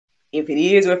If it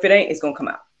is or if it ain't, it's going to come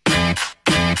out.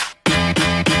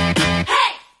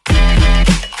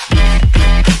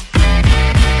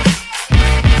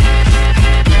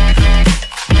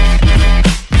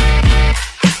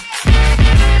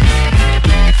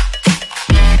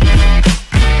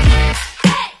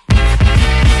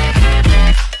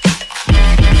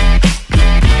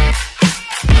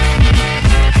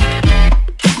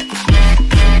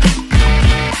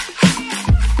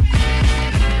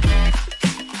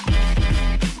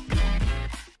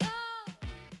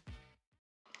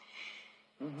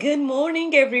 Good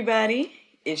morning, everybody.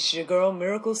 It's your girl,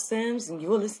 Miracle Sims, and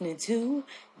you're listening to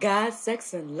God,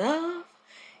 Sex, and Love.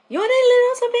 Your daily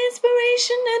dose of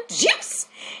inspiration and juice.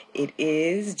 It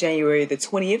is January the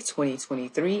 20th,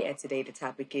 2023, and today the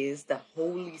topic is the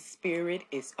Holy Spirit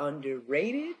is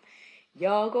underrated.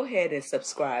 Y'all go ahead and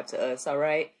subscribe to us, all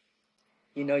right?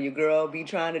 You know your girl be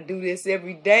trying to do this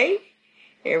every day,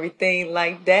 everything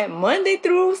like that, Monday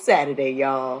through Saturday,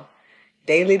 y'all.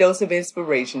 Daily dose of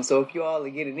inspiration. So if you all are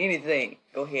getting anything,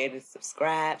 go ahead and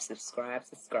subscribe.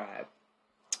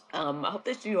 I hope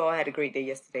that you all had a great day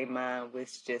yesterday. Mine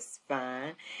was just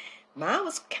fine. Mine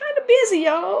was kind of busy,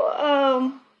 y'all.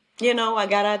 I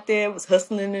got out there, was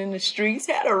hustling in the streets,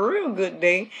 had a real good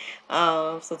day.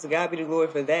 So to God be the glory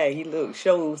for that. He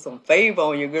showed some favor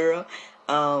on your girl.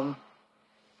 I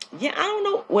don't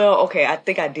know. Well, okay, I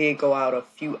think I did go out a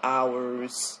few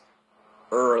hours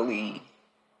early.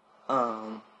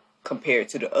 Compared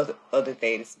to the other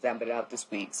days that I've been out this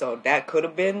week. So that could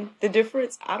have been the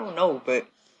difference. I don't know, but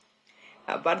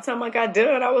by the time I got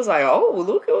done, I was like,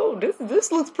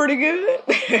 this looks pretty good.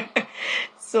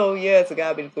 So yeah, to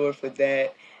God be the glory for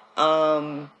that.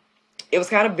 It was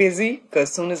kind of busy because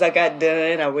as soon as I got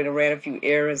done, I went and ran a few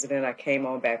errands, and then I came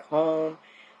on back home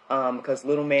because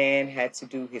little man had to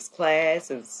do his class,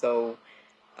 and so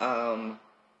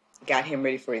got him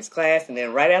ready for his class, and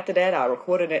then right after that, I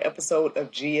recorded an episode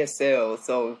of GSL.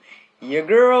 So your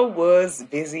girl was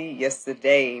busy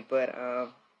yesterday, but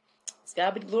it's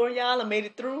God be the glory, y'all. I made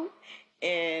it through,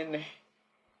 and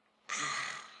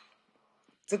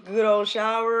took a good old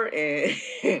shower and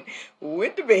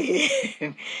went to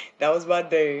bed. That was my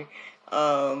day.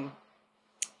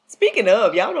 Speaking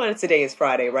of, y'all know that today is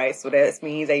Friday, right? So that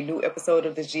means a new episode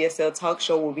of the GSL Talk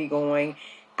Show will be going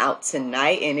out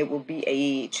tonight, and it will be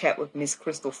a chat with Miss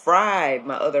Crystal Fry,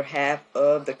 my other half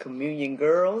of the Communion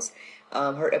Girls.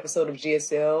 Her episode of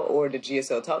GSL or the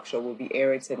GSL Talk Show will be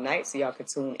airing tonight, so y'all can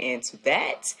tune into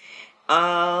that.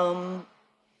 And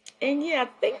yeah, I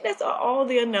think that's all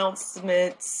the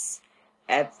announcements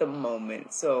at the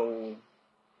moment. So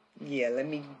yeah, let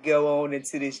me go on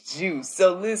into this juice.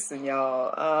 So listen,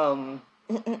 y'all.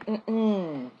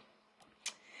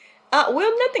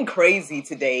 Well, nothing crazy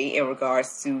today in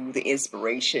regards to the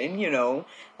inspiration,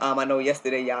 I know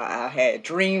yesterday, y'all, I had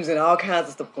dreams and all kinds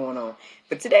of stuff going on.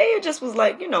 But today it just was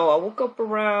like, I woke up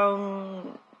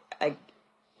around, I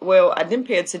didn't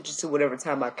pay attention to whatever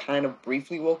time I kind of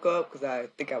briefly woke up because I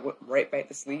think I went right back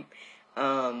to sleep.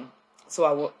 So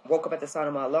I woke up at the sound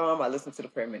of my alarm. I listened to the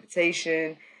prayer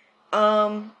meditation.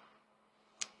 And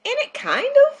it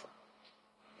kind of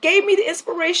gave me the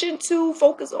inspiration to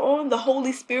focus on the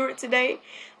Holy Spirit today.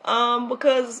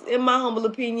 Because in my humble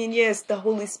opinion, yes, the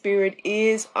Holy Spirit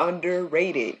is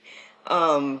underrated.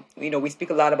 We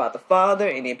speak a lot about the Father,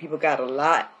 and then people got a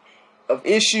lot of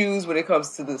issues when it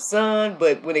comes to the Son.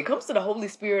 But when it comes to the Holy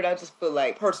Spirit, I just feel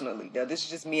like, personally, now this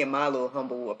is just me and my little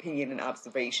humble opinion and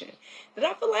observation, that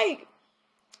I feel like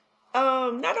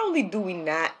not only do we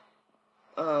not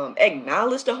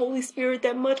acknowledge the Holy Spirit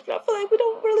that much, but I feel like we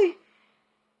don't really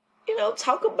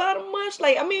talk about him much.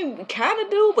 Like, I mean, we kind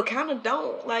of do, but kind of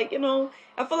don't. Like, I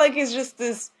feel like it's just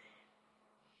this,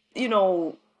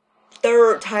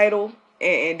 third title,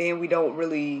 and then we don't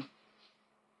really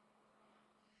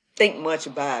think much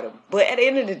about him. But at the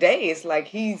end of the day, it's like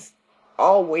he's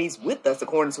always with us,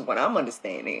 according to what I'm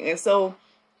understanding. And so,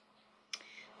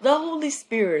 the Holy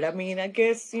Spirit, I mean, I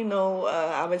guess,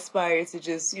 I'm inspired to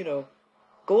just,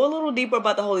 go a little deeper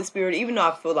about the Holy Spirit, even though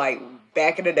I feel like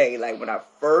back in the day, like when I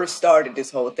first started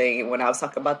this whole thing, and when I was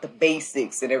talking about the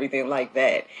basics and everything like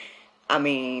that, I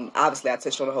mean, obviously I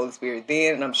touched on the Holy Spirit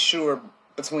then, and I'm sure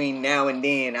between now and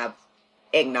then I've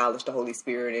acknowledged the Holy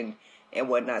Spirit and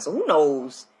whatnot. So who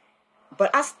knows?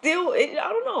 But I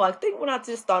don't know. I think when I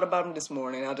just thought about him this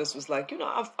morning, I just was like,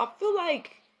 I feel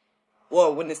like,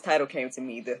 well, when this title came to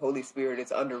me, the Holy Spirit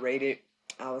is underrated,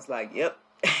 I was like, yep.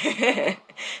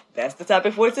 That's the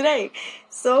topic for today.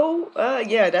 So,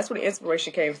 that's where the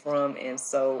inspiration came from. And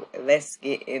so let's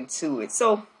get into it.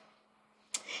 So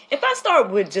if I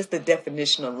start with just the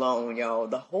definition alone, y'all,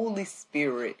 the Holy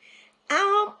Spirit,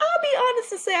 I'll be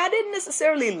honest and say I didn't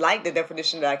necessarily like the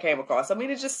definition that I came across. I mean,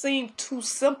 it just seemed too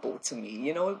simple to me.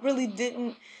 It really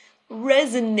didn't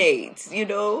resonate.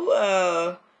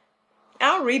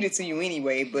 I'll read it to you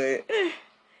anyway, but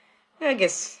I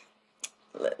guess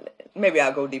maybe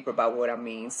I'll go deeper about what I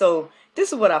mean. So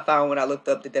this is what I found when I looked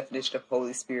up the definition of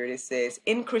Holy Spirit. It says,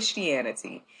 in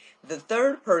Christianity, the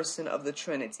third person of the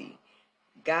Trinity,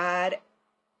 God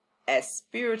as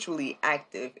spiritually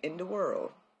active in the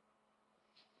world.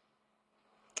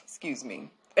 Excuse me.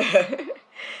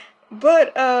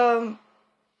 But, yeah,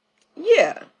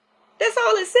 that's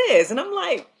all it says. And I'm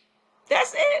like,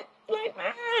 that's it? Like,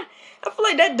 I feel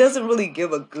like that doesn't really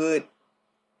give a good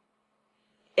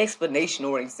explanation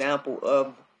or example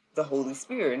of the Holy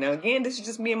Spirit. Now, again, this is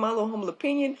just me and my little humble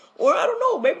opinion. Or, I don't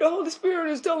know, maybe the Holy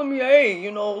Spirit is telling me,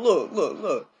 hey,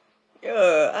 look.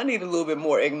 Yeah, I need a little bit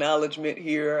more acknowledgement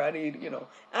here. I need,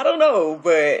 I don't know,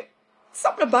 but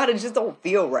something about it just don't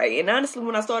feel right. And honestly,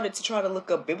 when I started to try to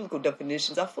look up biblical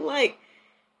definitions, I feel like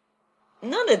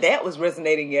none of that was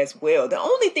resonating as well. The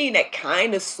only thing that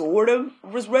kind of sort of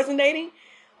was resonating,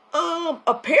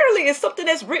 apparently it's something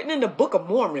that's written in the Book of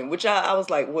Mormon, which I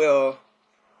was like, well,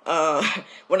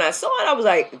 when I saw it, I was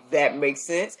like, that makes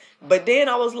sense. But then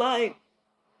I was like,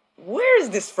 where is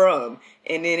this from?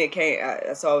 And then it came,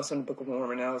 I saw it was in the Book of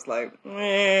Mormon, and I was like,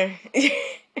 I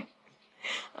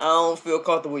don't feel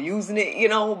comfortable using it,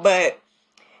 but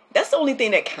that's the only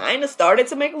thing that kind of started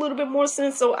to make a little bit more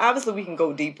sense. So obviously we can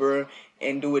go deeper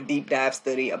and do a deep dive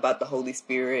study about the Holy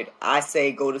Spirit. I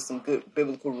say go to some good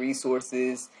biblical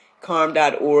resources.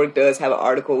 Carm.org does have an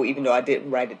article, even though I didn't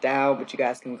write it down, but you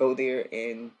guys can go there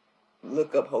and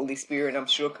look up Holy Spirit. I'm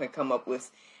sure can come up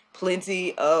with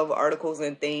plenty of articles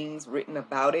and things written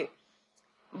about it.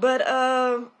 But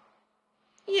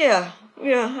yeah,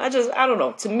 I don't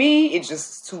know. To me, it's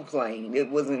just too plain.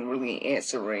 It wasn't really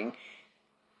answering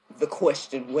the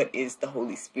question, what is the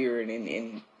Holy Spirit,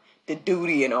 and the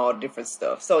duty and all different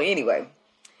stuff. So anyway,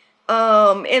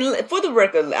 and for the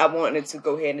record, I wanted to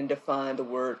go ahead and define the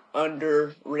word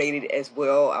underrated as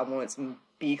well. I wanted to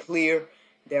be clear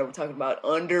that we're talking about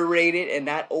underrated and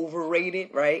not overrated,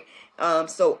 right?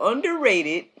 So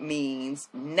underrated means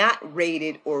not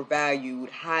rated or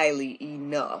valued highly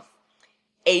enough.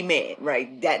 Amen.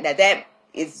 Right. That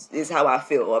is how I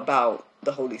feel about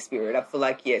the Holy Spirit. I feel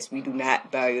like, yes, we do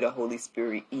not value the Holy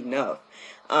Spirit enough.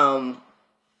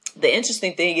 The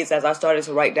interesting thing is, as I started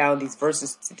to write down these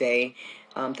verses today,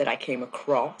 that I came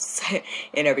across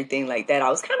and everything like that, I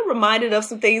was kind of reminded of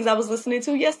some things I was listening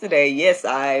to yesterday. Yes,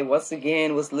 I once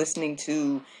again was listening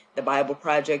to the Bible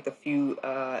Project, a few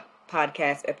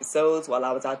podcast episodes while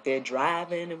I was out there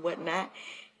driving and whatnot.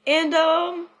 And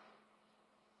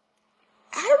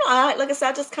I don't know, like I said,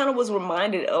 I just kind of was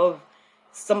reminded of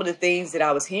some of the things that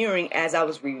I was hearing as I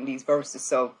was reading these verses.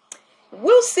 So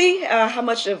we'll see how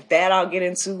much of that I'll get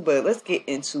into, but let's get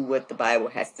into what the Bible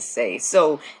has to say.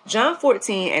 So John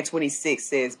 14:26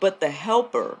 says, but the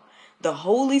Helper, the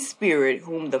Holy Spirit,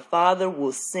 whom the Father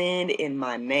will send in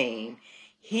my name,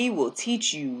 he will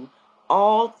teach you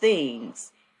all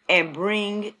things and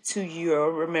bring to your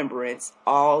remembrance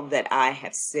all that I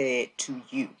have said to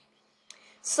you.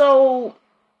 So,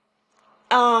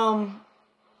 again,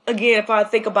 if I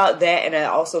think about that, and I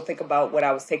also think about what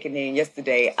I was taking in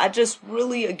yesterday, I just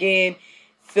really, again,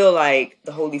 feel like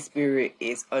the Holy Spirit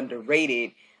is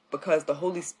underrated, because the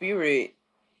Holy Spirit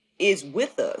is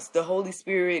with us. The Holy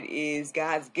Spirit is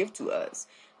God's gift to us.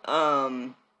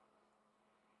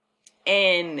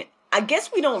 And I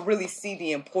guess we don't really see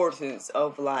the importance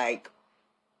of, like,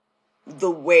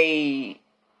 the way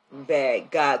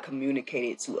that God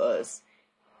communicated to us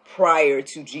prior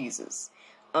to Jesus.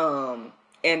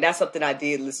 And that's something I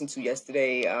did listen to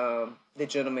yesterday. The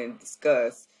gentleman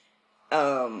discussed,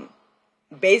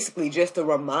 basically just to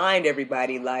remind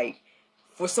everybody, like,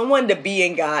 for someone to be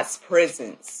in God's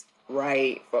presence,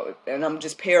 right? And I'm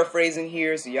just paraphrasing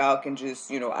here, so y'all can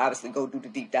just, obviously go do the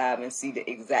deep dive and see the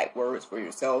exact words for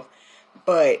yourself.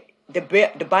 But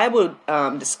the Bible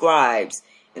describes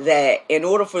that in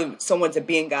order for someone to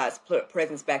be in God's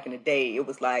presence back in the day, it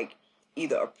was like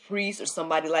either a priest or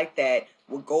somebody like that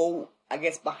would go, I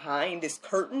guess, behind this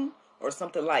curtain or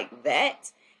something like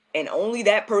that, and only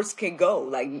that person can go.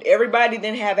 Like, everybody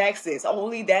didn't have access.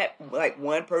 Only that, like,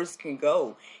 one person can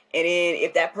go. And then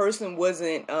if that person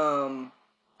wasn't on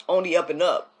the up and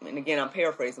up, and again, I'm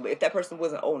paraphrasing, but if that person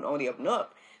wasn't on the up and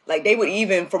up, like, they would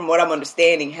even, from what I'm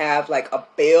understanding, have like a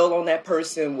bell on that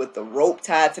person with the rope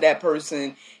tied to that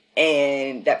person,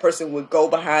 and that person would go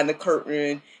behind the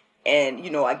curtain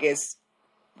and, I guess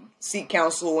seek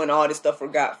counsel and all this stuff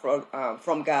from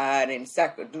God and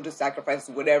do the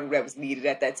sacrifices, whatever that was needed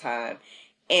at that time.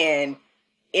 And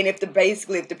if the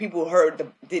people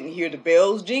didn't hear the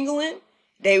bells jingling,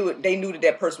 they knew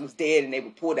that person was dead, and they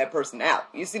would pull that person out.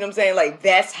 You see what I'm saying? Like,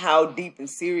 that's how deep and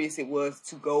serious it was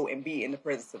to go and be in the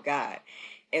presence of God.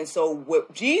 And so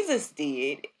what Jesus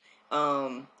did,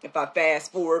 if I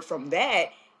fast forward from that,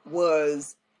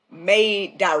 was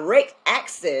made direct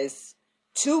access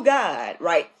to God,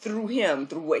 right, through him,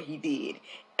 through what he did.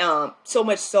 So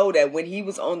much so that when he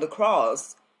was on the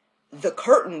cross, the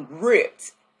curtain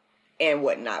ripped and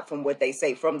whatnot, from what they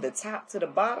say, from the top to the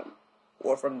bottom,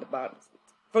 or from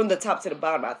the top to the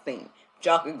bottom, I think.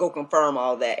 Y'all can go confirm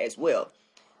all that as well.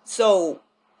 So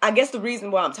I guess the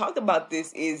reason why I'm talking about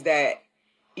this is that,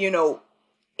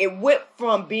 it went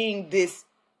from being this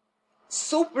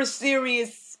super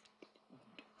serious,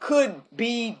 could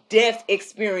be death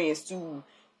experience to,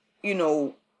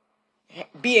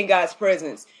 be in God's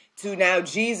presence, to now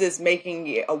Jesus making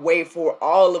it a way for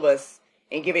all of us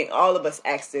and giving all of us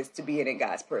access to being in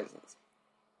God's presence.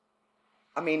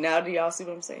 I mean, now do y'all see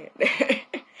what I'm saying?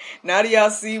 Now do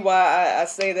y'all see why I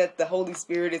say that the Holy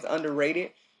Spirit is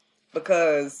underrated?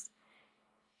 Because,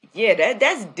 yeah,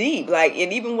 that's deep. Like,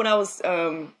 and even when I was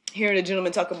hearing a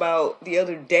gentleman talk about the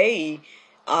other day,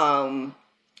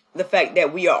 the fact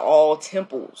that we are all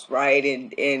temples, right?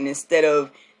 And instead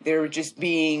of there just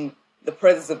being the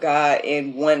presence of God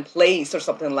in one place or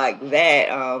something like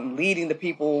that, leading the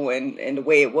people and the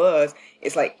way it was,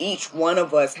 it's like each one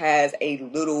of us has a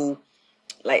little,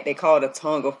 like they call it a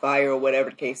tongue of fire or whatever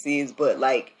the case is, but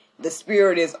like the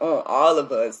Spirit is on all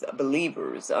of us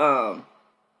believers,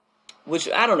 which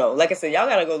I don't know. Like I said, y'all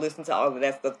gotta go listen to all of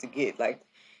that stuff to get like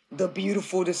the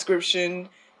beautiful description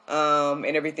and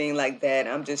everything like that.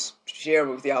 I'm just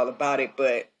sharing with y'all about it,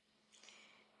 but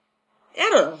I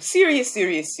don't know, serious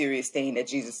thing that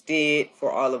Jesus did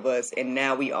for all of us, and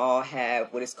now we all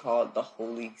have what is called the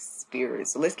Holy Spirit.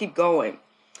 So let's keep going.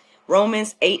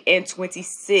 Romans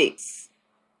 8:26.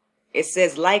 It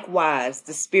says, likewise,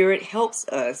 the Spirit helps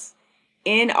us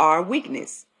in our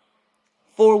weakness,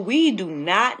 for we do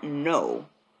not know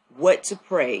what to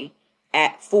pray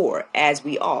for as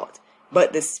we ought,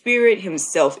 but the Spirit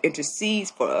himself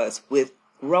intercedes for us with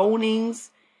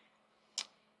groanings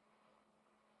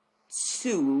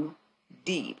too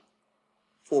deep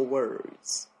for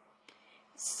words.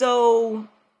 So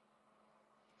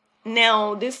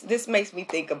now this makes me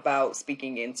think about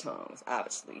speaking in tongues,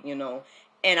 obviously,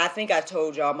 and I think I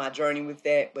told y'all my journey with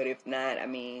that, but if not, I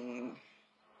mean,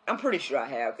 I'm pretty sure I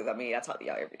have, because I talk to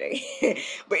y'all every day.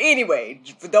 But anyway,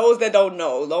 for those that don't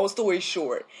know, long story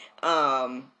short,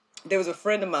 there was a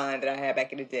friend of mine that I had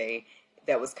back in the day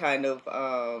that was kind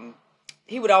of,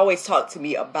 he would always talk to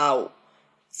me about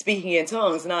speaking in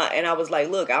tongues, and I was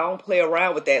like, look, I don't play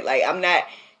around with that. Like, I'm not,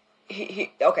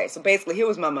 okay, so basically, here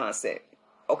was my mindset.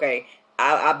 Okay,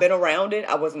 I've been around it.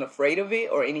 I wasn't afraid of it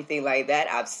or anything like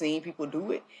that. I've seen people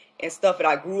do it and stuff, and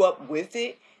I grew up with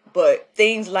it. But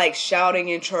things like shouting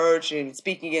in church and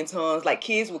speaking in tongues, like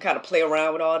kids would kind of play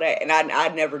around with all that, and I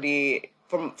never did.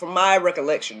 From my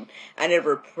recollection, I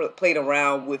never played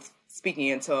around with speaking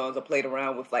in tongues or played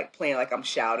around with like playing like I'm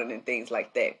shouting and things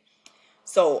like that.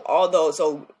 So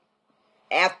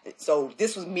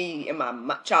this was me in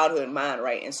my childhood mind,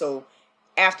 right? And so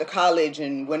after college,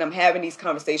 and when I'm having these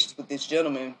conversations with this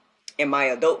gentleman in my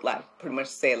adult life, pretty much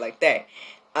say it like that,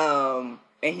 and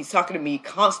he's talking to me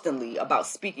constantly about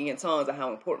speaking in tongues and how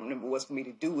important it was for me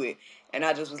to do it. And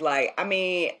I just was like,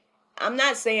 I'm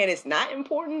not saying it's not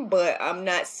important, but I'm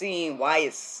not seeing why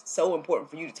it's so important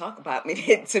for you to talk about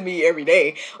me to me every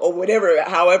day or whatever,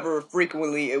 however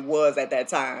frequently it was at that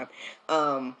time.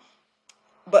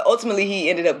 But ultimately, he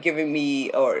ended up giving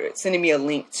me or sending me a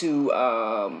link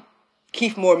to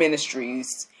Keith Moore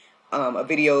Ministries, a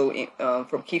video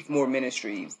from Keith Moore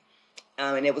Ministries.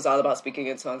 And it was all about speaking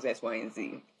in tongues, X, Y, and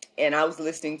Z. And I was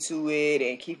listening to it,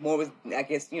 and Keith Moore was, I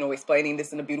guess, explaining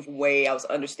this in a beautiful way. I was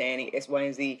understanding X, Y,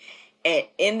 and Z. And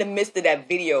in the midst of that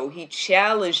video, he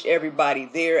challenged everybody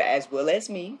there, as well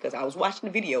as me, because I was watching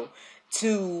the video,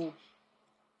 to,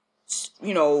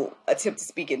 attempt to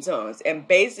speak in tongues. And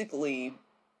basically,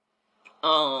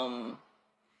 so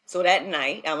that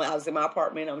night, I was in my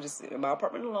apartment. I'm just in my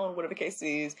apartment alone, whatever the case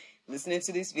is, listening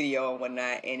to this video and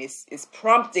whatnot, and it's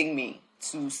prompting me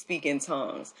to speak in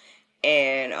tongues.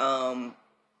 And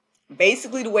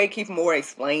basically, the way Keith Moore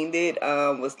explained it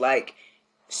was like,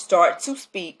 start to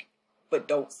speak, but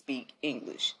don't speak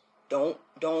English. Don't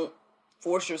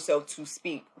force yourself to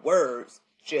speak words.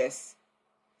 Just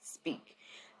speak.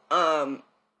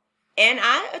 And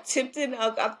I attempted, I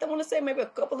want to say maybe a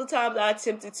couple of times I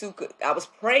attempted to, I was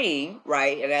praying,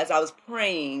 right? And as I was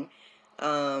praying,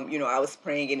 I was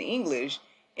praying in English.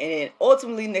 And then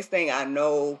ultimately, next thing I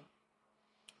know,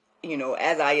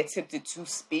 as I attempted to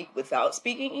speak without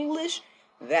speaking English,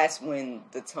 that's when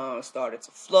the tongue started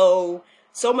to flow.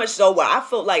 So much so where I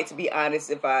felt like, to be honest,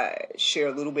 if I share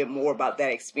a little bit more about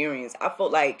that experience, I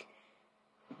felt like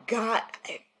God,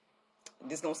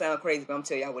 this is going to sound crazy, but I'm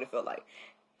telling y'all what it felt like.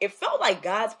 It felt like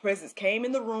God's presence came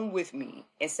in the room with me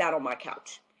and sat on my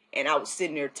couch. And I was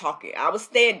sitting there talking. I was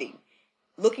standing,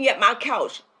 looking at my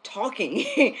couch,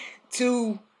 talking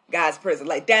to God's presence.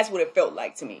 Like, that's what it felt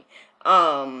like to me.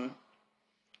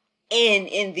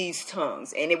 In these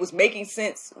tongues. And it was making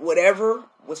sense, whatever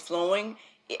was flowing.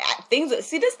 See,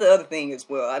 that's the other thing as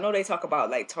well. I know they talk about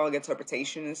like tongue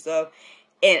interpretation and stuff.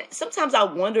 And sometimes I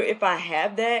wonder if I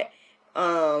have that.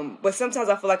 But sometimes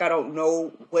I feel like I don't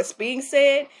know what's being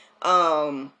said.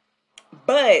 But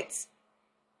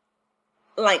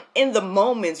like in the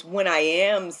moments when I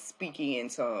am speaking in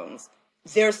tongues,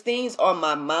 there's things on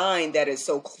my mind that is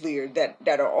so clear that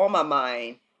are on my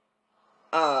mind,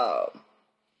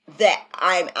 that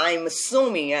I'm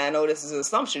assuming, I know this is an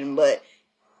assumption, but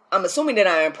I'm assuming that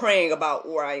I am praying about,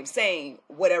 or I am saying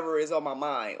whatever is on my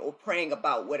mind, or praying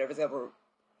about whatever's ever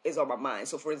is on my mind.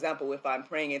 So for example, if I'm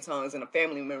praying in tongues and a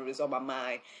family member is on my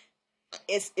mind,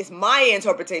 it's my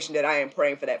interpretation that I am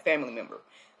praying for that family member.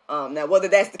 Now whether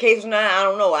that's the case or not, I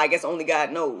don't know. I guess only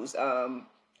God knows, and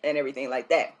everything like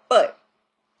that. But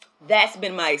that's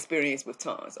been my experience with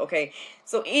tongues. Okay.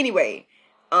 So anyway,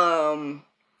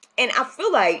 and I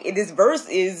feel like this verse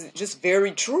is just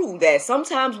very true, that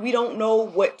sometimes we don't know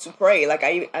what to pray. Like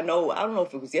I don't know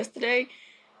if it was yesterday,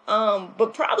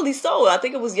 but probably so. I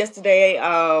think it was yesterday.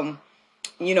 I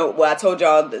told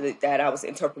y'all that I was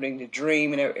interpreting the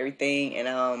dream and everything, and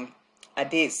I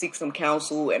did seek some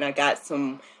counsel, and I got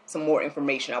some more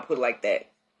information. I'll put it like that.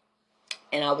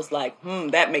 And I was like,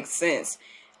 that makes sense.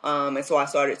 And so I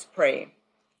started to pray,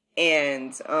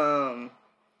 and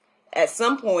at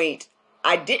some point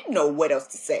I didn't know what else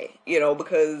to say,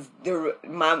 because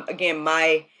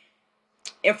my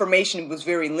information was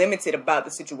very limited about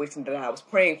the situation that I was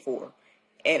praying for.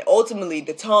 And ultimately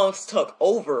the tongues took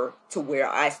over to where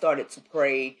I started to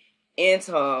pray in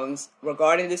tongues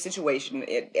regarding the situation.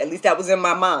 At least that was in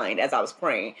my mind as I was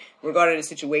praying regarding the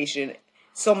situation,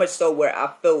 so much so where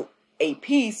I felt a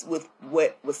peace with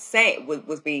what was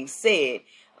being said.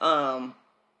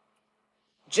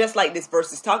 Just like this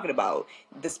verse is talking about,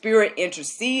 the Spirit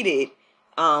interceded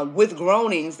with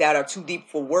groanings that are too deep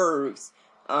for words,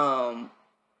 for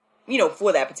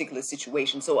that particular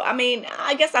situation. So, I mean,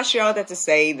 I guess I share all that to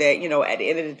say that, at the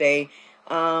end of the day,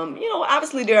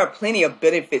 obviously there are plenty of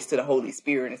benefits to the Holy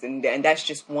Spirit, and that's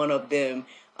just one of them.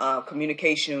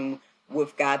 Communication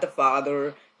with God the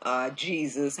Father,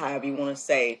 Jesus, however you want to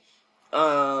say,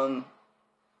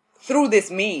 through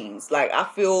this means. Like, I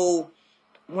feel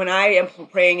when I am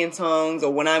praying in tongues,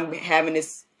 or when I'm having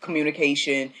this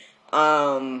communication,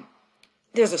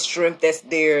 there's a strength that's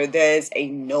there. There's a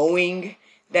knowing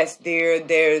that's there.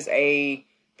 There's a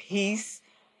peace,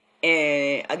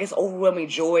 and I guess overwhelming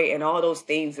joy, and all those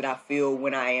things that I feel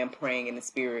when I am praying in the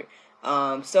Spirit.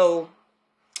 So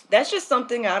that's just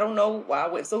something. I don't know why I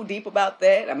went so deep about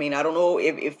that. I mean, I don't know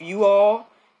if you all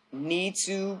need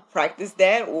to practice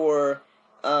that, or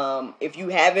if you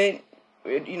haven't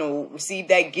received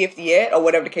that gift yet, or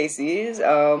whatever the case is.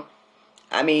 I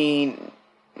mean,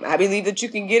 I believe that you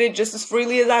can get it just as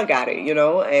freely as I got it,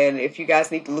 and if you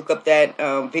guys need to look up that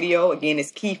video, again,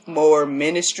 it's Keith Moore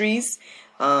Ministries.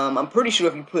 I'm pretty sure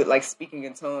if you put like speaking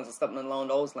in tongues or something along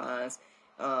those lines,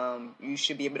 you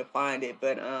should be able to find it.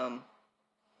 But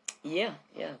yeah,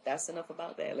 that's enough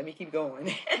about that. Let me keep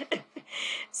going.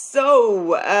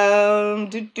 So,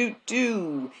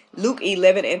 Luke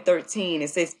 11:13, it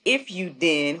says, "If you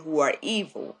then, who are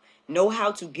evil, know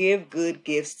how to give good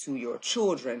gifts to your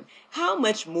children, how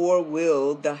much more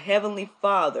will the Heavenly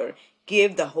Father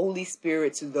give the Holy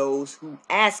Spirit to those who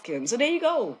ask Him?" So there you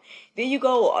go.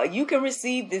 You can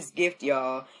receive this gift,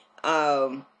 y'all.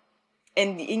 And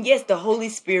yes, the Holy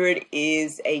Spirit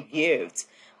is a gift.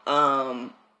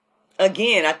 Again,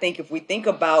 I think if we think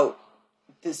about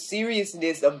the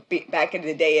seriousness of back in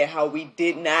the day, and how we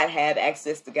did not have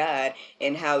access to God,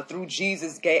 and how through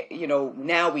Jesus,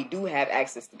 now we do have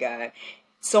access to God.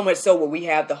 So much so where we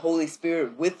have the Holy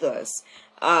Spirit with us.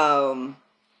 That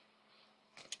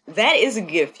is a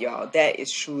gift, y'all. That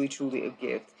is truly, truly a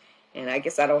gift. And I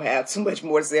guess I don't have too much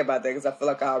more to say about that, because I feel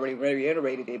like I already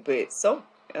reiterated it. But so,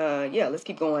 let's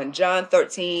keep going. John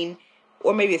 13,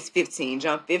 or maybe it's 15.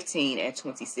 John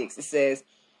 15:26. It says,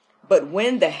 But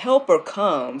when the Helper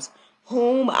comes,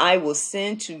 whom I will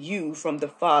send to you from the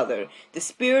Father, the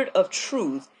Spirit of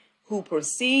truth, who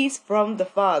proceeds from the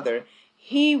Father,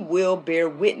 he will bear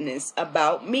witness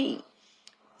about me.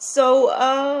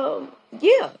 So,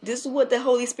 yeah, this is what the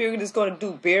Holy Spirit is going to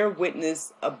do. Bear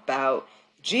witness about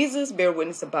Jesus, bear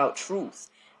witness about truth.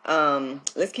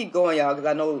 Let's keep going, y'all, because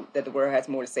I know that the word has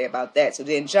more to say about that. So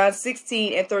then John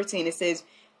 16:13, it says,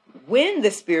 when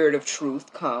the Spirit of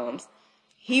truth comes,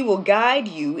 he will guide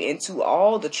you into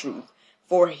all the truth,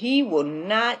 for he will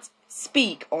not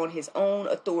speak on his own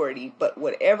authority, but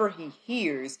whatever he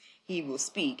hears, he will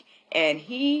speak, and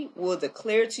he will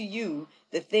declare to you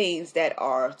the things that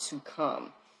are to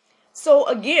come. So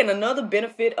again, another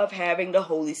benefit of having the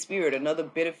Holy Spirit, another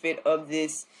benefit of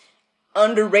this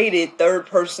underrated third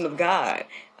person of God.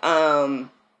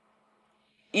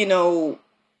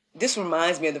 This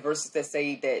reminds me of the verses that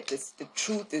say that the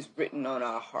truth is written on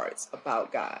our hearts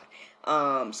about God.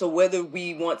 So whether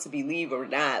we want to believe or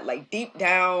not, like deep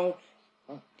down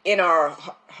in our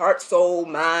heart, soul,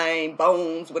 mind,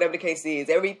 bones, whatever the case is,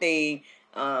 everything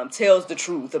tells the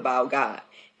truth about God.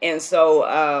 And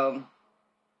so,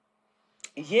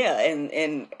 yeah,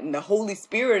 and the Holy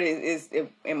Spirit is,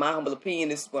 in my humble opinion,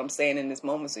 this is what I'm saying in this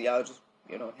moment. So y'all just,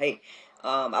 hey,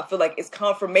 I feel like it's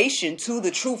confirmation to the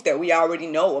truth that we already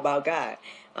know about God.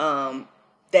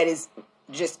 That is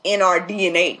just in our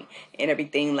DNA and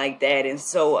everything like that. And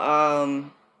so,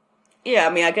 yeah,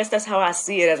 I mean, I guess that's how I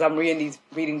see it as I'm reading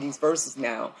these verses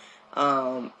now.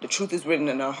 The truth is written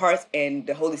in our hearts, and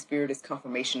the Holy Spirit is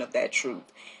confirmation of that truth.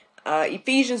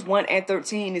 Ephesians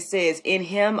 1:13, it says, in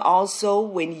him also,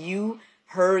 when you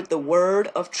heard the word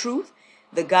of truth,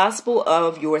 the gospel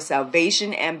of your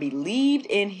salvation, and believed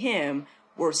in him,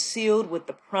 were sealed with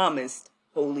the promised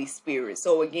Holy Spirit.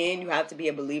 So again, you have to be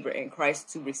a believer in Christ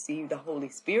to receive the Holy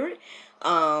Spirit.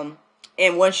 And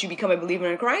once you become a believer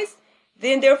in Christ,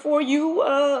 then therefore you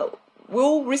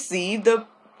will receive the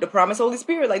promised Holy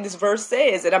Spirit, like this verse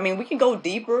says. And I mean, we can go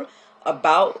deeper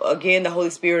about, again, the Holy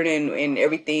Spirit and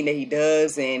everything that he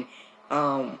does, and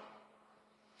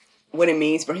what it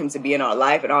means for him to be in our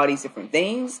life and all these different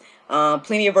things.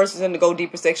 Plenty of verses in the Go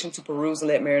Deeper section to peruse and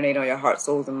let marinate on your heart,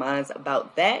 souls, and minds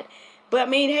about that. But I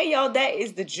mean, hey, y'all, that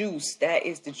is the juice. That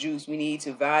is the juice. We need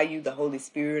to value the Holy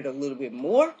Spirit a little bit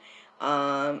more.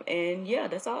 And yeah,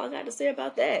 that's all I got to say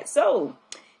about that. So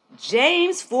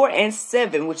James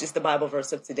 4:7, which is the Bible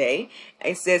verse of today,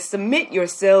 it says, submit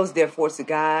yourselves therefore to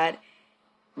God,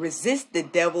 resist the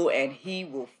devil, and he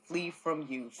will flee from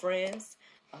you. Friends,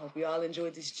 I hope you all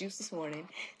enjoyed this juice this morning.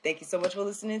 Thank you so much for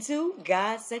listening to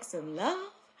God, Sex, and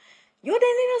Love, your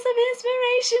daily dose of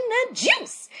inspiration, the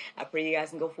juice. I pray you guys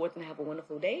can go forth and have a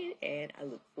wonderful day, and I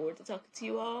look forward to talking to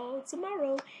you all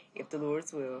tomorrow, if the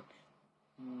Lord's will.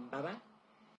 Bye-bye.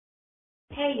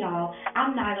 Hey y'all,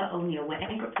 I'm Nyla O'Neal with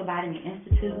Anchor Phlebotomy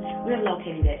Institute. We're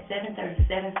located at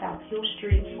 737 South Hill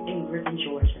Street in Griffin,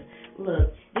 Georgia.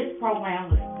 Look, this program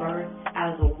was birthed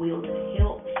out of a will to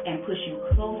help and push you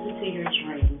closer to your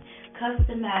dream,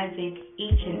 customizing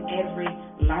each and every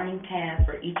learning path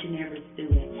for each and every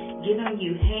student, giving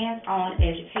you hands-on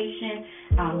education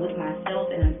with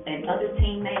myself and other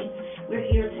teammates.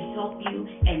 We're here to help you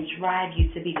and drive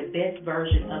you to be the best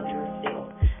version of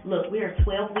yourself. Look, we're a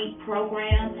 12-week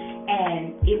program,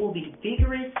 and it will be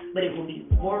vigorous, but it will be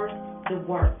worth the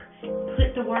work.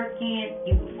 Put the work in,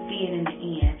 you will see it in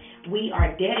the end. We are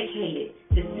dedicated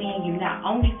to seeing you not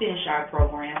only finish our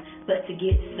program, but to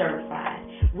get certified.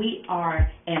 We are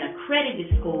an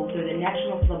accredited school through the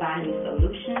National Phlebotomy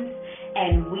Solutions,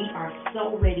 and we are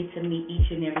so ready to meet each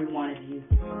and every one of you.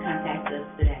 Contact us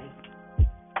today.